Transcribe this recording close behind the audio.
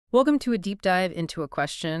Welcome to a deep dive into a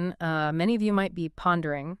question many of you might be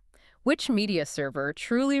pondering. Which media server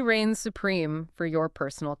truly reigns supreme for your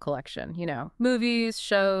personal collection? Movies,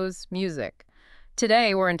 shows, music.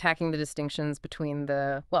 Today, we're unpacking the distinctions between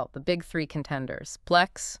the big three contenders,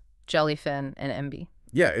 Plex, Jellyfin, and Emby.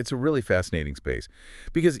 Yeah, it's a really fascinating space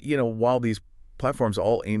because, while these platforms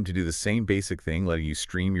all aim to do the same basic thing, letting you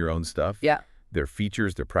stream your own stuff, Yeah. their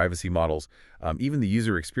features, their privacy models, even the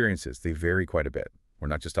user experiences, they vary quite a bit. We're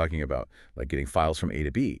not just talking about like getting files from A to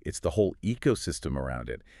B. It's the whole ecosystem around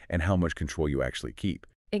it and how much control you actually keep.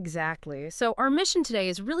 Exactly. So our mission today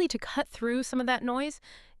is really to cut through some of that noise,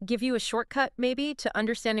 give you a shortcut maybe to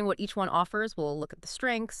understanding what each one offers. We'll look at the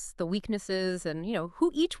strengths, the weaknesses, and who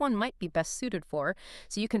each one might be best suited for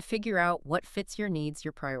so you can figure out what fits your needs,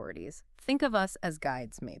 your priorities. Think of us as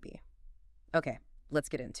guides maybe. Okay, let's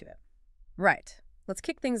get into it. Right. Let's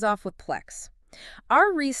kick things off with Plex.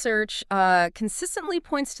 Our research consistently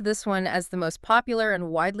points to this one as the most popular and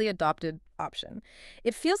widely adopted option.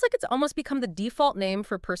 It feels like it's almost become the default name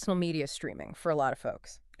for personal media streaming for a lot of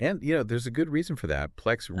folks. And, there's a good reason for that.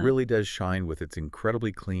 Plex really does shine with its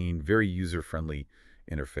incredibly clean, very user-friendly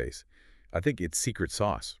interface. I think its secret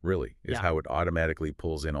sauce, really, is Yeah. how it automatically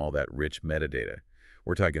pulls in all that rich metadata.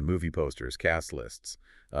 We're talking movie posters, cast lists,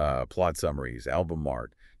 plot summaries, album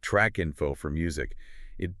art, track info for music.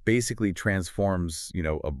 It basically transforms,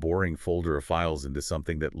 a boring folder of files into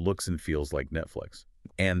something that looks and feels like Netflix.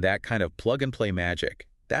 And that kind of plug-and-play magic,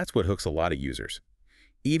 that's what hooks a lot of users.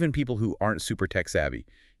 Even people who aren't super tech-savvy,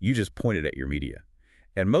 you just point it at your media.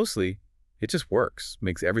 And mostly, it just works,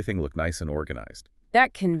 makes everything look nice and organized.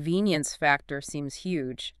 That convenience factor seems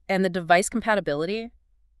huge. And the device compatibility,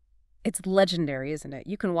 it's legendary, isn't it?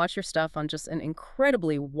 You can watch your stuff on just an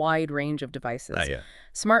incredibly wide range of devices. Yeah.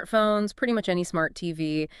 Smartphones, pretty much any smart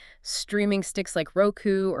TV, streaming sticks like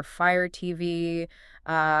Roku or Fire TV,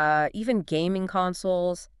 even gaming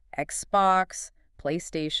consoles, Xbox,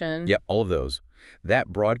 PlayStation. Yeah, all of those. That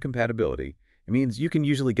broad compatibility, it means you can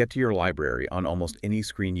usually get to your library on almost any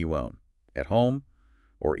screen you own, at home,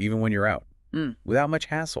 or even when you're out, Mm, without much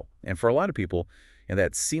hassle. And for a lot of people, and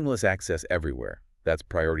that seamless access everywhere, that's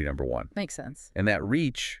priority number one. makes sense. And that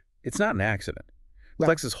reach, it's not an accident. Yeah.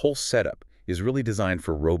 Plex's whole setup is really designed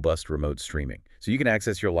for robust remote streaming. So you can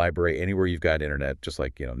access your library anywhere you've got internet, just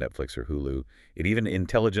like, Netflix or Hulu. It even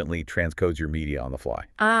intelligently transcodes your media on the fly.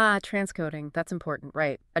 Ah, transcoding. That's important,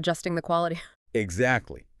 right? Adjusting the quality.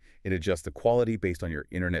 Exactly. It adjusts the quality based on your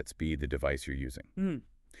internet speed, the device you're using. Mm.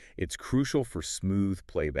 It's crucial for smooth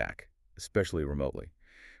playback, especially remotely.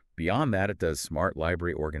 Beyond that, it does smart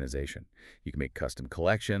library organization. You can make custom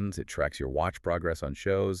collections. It tracks your watch progress on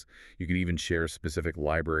shows. You can even share specific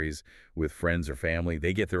libraries with friends or family.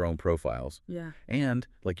 They get their own profiles. Yeah. And,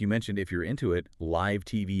 like you mentioned, if you're into it, live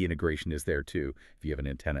TV integration is there too, if you have an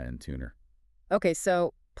antenna and tuner. Okay,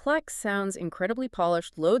 so Plex sounds incredibly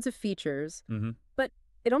polished, loads of features, but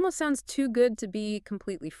it almost sounds too good to be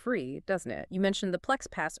completely free, doesn't it? You mentioned the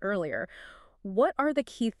Plex Pass earlier. What are the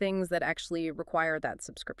key things that actually require that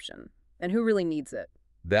subscription? And who really needs it?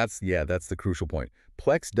 That's the crucial point.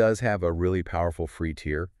 Plex does have a really powerful free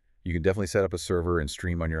tier. You can definitely set up a server and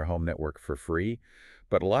stream on your home network for free.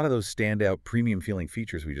 But a lot of those standout premium feeling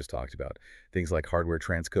features we just talked about, things like hardware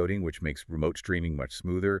transcoding, which makes remote streaming much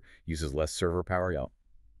smoother, uses less server power,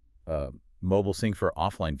 mobile sync for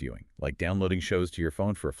offline viewing, like downloading shows to your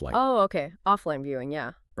phone for a flight. Oh, okay. Offline viewing,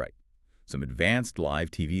 yeah. Right. Some advanced live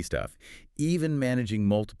TV stuff, even managing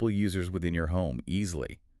multiple users within your home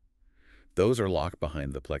easily. Those are locked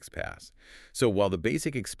behind the Plex Pass. So while the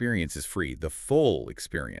basic experience is free, the full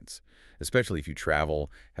experience, especially if you travel,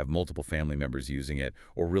 have multiple family members using it,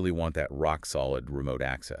 or really want that rock-solid remote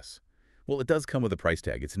access, well, it does come with a price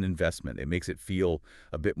tag. It's an investment. It makes it feel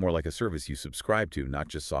a bit more like a service you subscribe to, not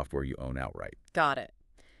just software you own outright. Got it.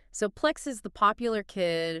 So Plex is the popular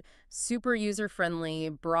kid, super user-friendly,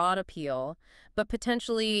 broad appeal, but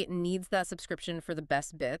potentially needs that subscription for the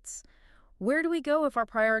best bits. Where do we go if our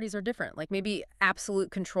priorities are different, like maybe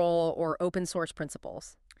absolute control or open source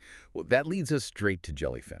principles? Well, that leads us straight to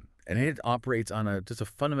Jellyfin, and it operates on just a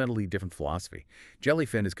fundamentally different philosophy.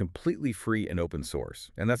 Jellyfin is completely free and open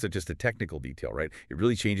source, and that's just a technical detail, right? It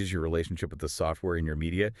really changes your relationship with the software in your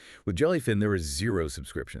media. With Jellyfin, there is zero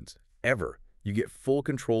subscriptions, ever. You get full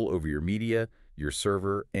control over your media, your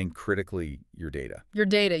server, and critically, your data. Your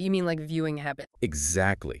data, you mean like viewing habit?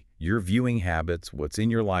 Exactly. Your viewing habits, what's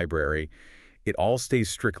in your library, it all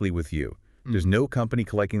stays strictly with you. There's no company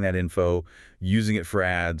collecting that info, using it for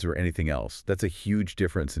ads or anything else. That's a huge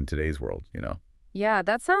difference in today's world. Yeah,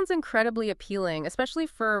 that sounds incredibly appealing, especially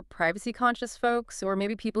for privacy-conscious folks or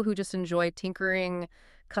maybe people who just enjoy tinkering,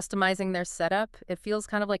 customizing their setup. It feels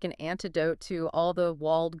kind of like an antidote to all the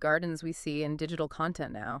walled gardens we see in digital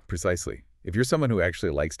content now. Precisely. If you're someone who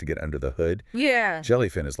actually likes to get under the hood, Yeah.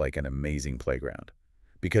 Jellyfin is like an amazing playground.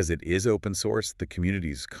 Because it is open source, the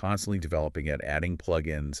community is constantly developing it, adding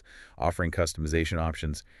plugins, offering customization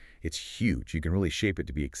options. It's huge. You can really shape it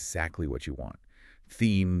to be exactly what you want.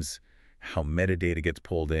 Themes, how metadata gets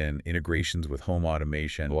pulled in, integrations with home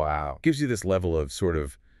automation. Wow. Gives you this level of sort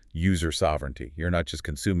of user sovereignty. You're not just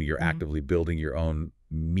consuming, you're actively building your own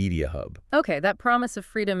media hub. Okay, that promise of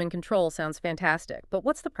freedom and control sounds fantastic, but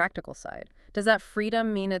what's the practical side? Does that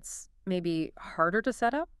freedom mean it's maybe harder to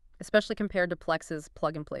set up, especially compared to Plex's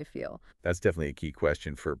plug-and-play feel? That's definitely a key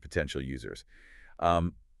question for potential users.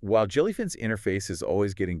 While Jellyfin's interface is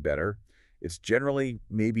always getting better, it's generally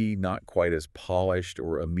maybe not quite as polished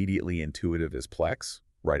or immediately intuitive as Plex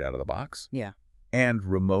right out of the box. Yeah. And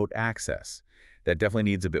remote access. That definitely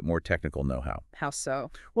needs a bit more technical know-how. How so?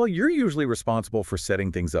 Well, you're usually responsible for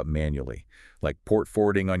setting things up manually, like port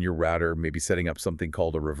forwarding on your router, maybe setting up something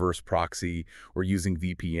called a reverse proxy, or using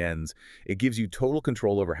VPNs. It gives you total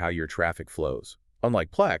control over how your traffic flows, unlike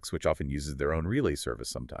Plex, which often uses their own relay service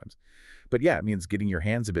sometimes. But yeah, it means getting your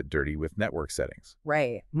hands a bit dirty with network settings.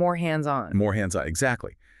 Right. More hands-on. More hands-on,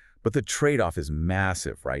 exactly. But the trade-off is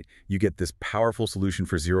massive, right? You get this powerful solution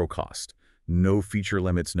for zero cost. No feature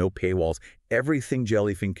limits, no paywalls. Everything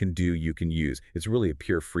Jellyfin can do, you can use. It's really a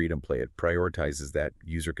pure freedom play. It prioritizes that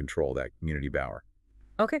user control, that community power.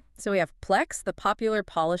 Okay, so we have Plex, the popular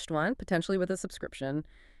polished one, potentially with a subscription.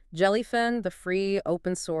 Jellyfin, the free,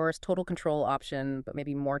 open source, total control option, but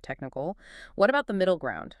maybe more technical. What about the middle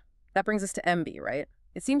ground? That brings us to Emby, right?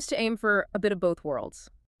 It seems to aim for a bit of both worlds.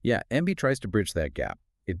 Yeah, Emby tries to bridge that gap.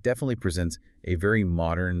 It definitely presents a very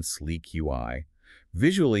modern, sleek UI.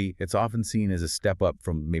 Visually, it's often seen as a step up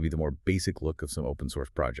from maybe the more basic look of some open source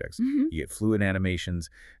projects. You get fluid animations,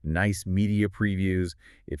 nice media previews.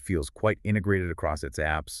 It feels quite integrated across its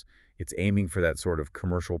apps. It's aiming for that sort of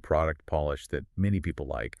commercial product polish that many people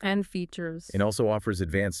like. And features. It also offers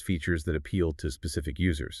advanced features that appeal to specific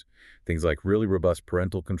users. Things like really robust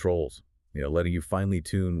parental controls, letting you finely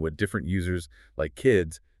tune what different users, like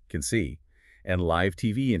kids, can see. And live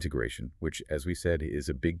TV integration, which, as we said, is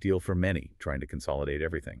a big deal for many, trying to consolidate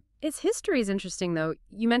everything. Its history is interesting, though.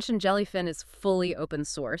 You mentioned Jellyfin is fully open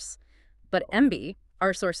source, but Emby,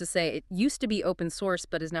 our sources say, it used to be open source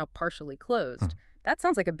but is now partially closed. That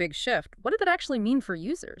sounds like a big shift. What did that actually mean for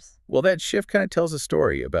users? Well, that shift kind of tells a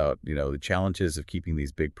story about, the challenges of keeping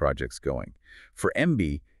these big projects going. For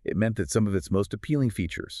Emby, it meant that some of its most appealing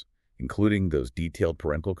features, including those detailed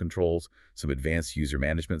parental controls, some advanced user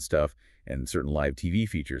management stuff, and certain live TV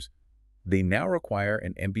features, they now require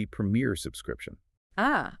an Emby Premier subscription.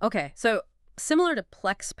 Ah, okay. So similar to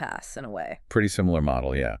Plex Pass in a way. Pretty similar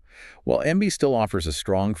model, yeah. While Emby still offers a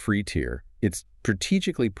strong free tier, it's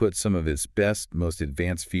strategically put some of its best, most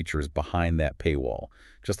advanced features behind that paywall,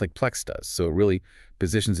 just like Plex does. So it really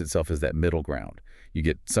positions itself as that middle ground. You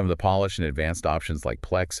get some of the polished and advanced options like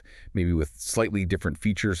Plex, maybe with slightly different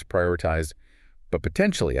features prioritized, but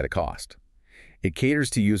potentially at a cost. It caters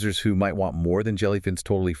to users who might want more than Jellyfin's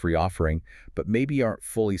totally free offering, but maybe aren't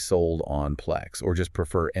fully sold on Plex or just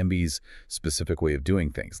prefer Emby's specific way of doing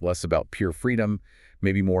things. Less about pure freedom,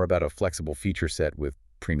 maybe more about a flexible feature set with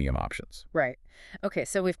premium options. Right. Okay,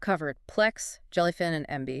 so we've covered Plex, Jellyfin, and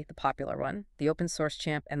Emby, the popular one, the open source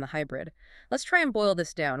champ, and the hybrid. Let's try and boil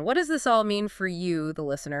this down. What does this all mean for you, the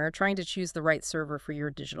listener, trying to choose the right server for your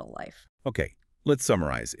digital life? Okay. Let's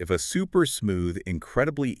summarize. If a super smooth,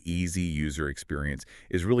 incredibly easy user experience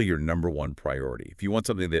is really your #1 priority, if you want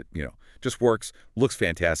something that, just works, looks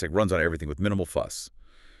fantastic, runs on everything with minimal fuss,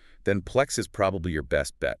 then Plex is probably your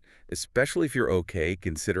best bet, especially if you're okay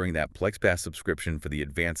considering that Plex Pass subscription for the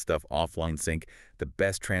advanced stuff, offline sync, the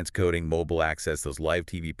best transcoding, mobile access, those live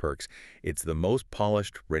TV perks. It's the most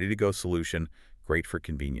polished, ready-to-go solution, great for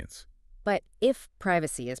convenience. But if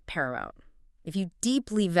privacy is paramount, if you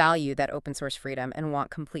deeply value that open source freedom and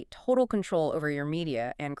want complete total control over your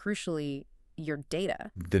media and, crucially, your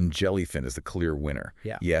data, then Jellyfin is the clear winner.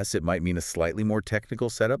 Yeah. Yes, it might mean a slightly more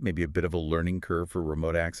technical setup, maybe a bit of a learning curve for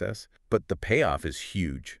remote access, but the payoff is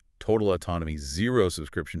huge. Total autonomy, 0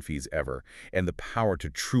 subscription fees ever, and the power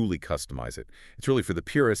to truly customize it. It's really for the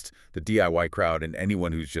purists, the DIY crowd, and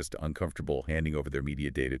anyone who's just uncomfortable handing over their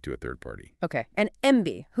media data to a third party. Okay, and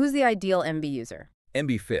Emby. Who's the ideal Emby user?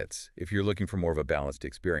 Emby fits if you're looking for more of a balanced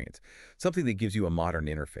experience, something that gives you a modern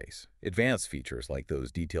interface, advanced features like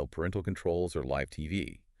those detailed parental controls or live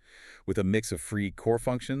TV. With a mix of free core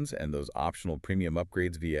functions and those optional premium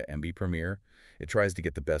upgrades via Emby Premier, it tries to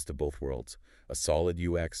get the best of both worlds, a solid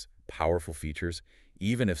UX, powerful features,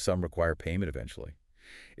 even if some require payment eventually.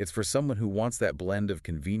 It's for someone who wants that blend of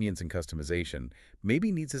convenience and customization,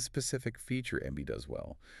 maybe needs a specific feature Emby does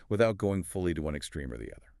well, without going fully to one extreme or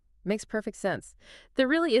the other. Makes perfect sense. There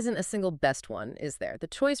really isn't a single best one, is there? The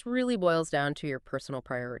choice really boils down to your personal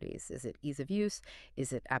priorities. Is it ease of use?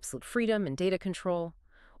 Is it absolute freedom and data control?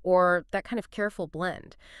 Or that kind of careful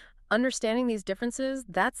blend? Understanding these differences,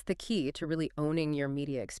 that's the key to really owning your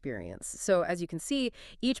media experience. So as you can see,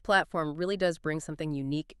 each platform really does bring something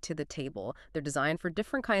unique to the table. They're designed for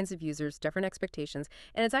different kinds of users, different expectations,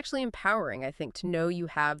 and it's actually empowering, I think, to know you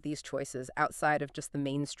have these choices outside of just the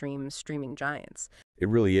mainstream streaming giants. It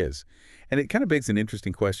really is. And it kind of begs an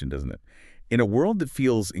interesting question, doesn't it? In a world that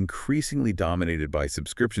feels increasingly dominated by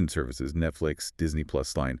subscription services, Netflix, Disney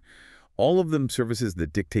Plus line, all of them services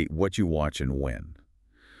that dictate what you watch and when.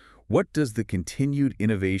 What does the continued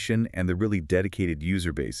innovation and the really dedicated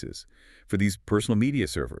user bases for these personal media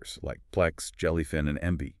servers like Plex, Jellyfin, and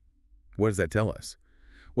Emby? What does that tell us?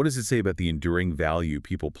 What does it say about the enduring value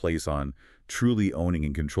people place on truly owning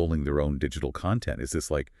and controlling their own digital content? Is this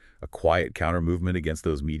like a quiet counter-movement against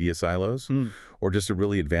those media silos? Or just a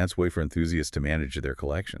really advanced way for enthusiasts to manage their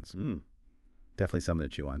collections? Definitely something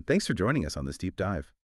to chew on. Thanks for joining us on this deep dive.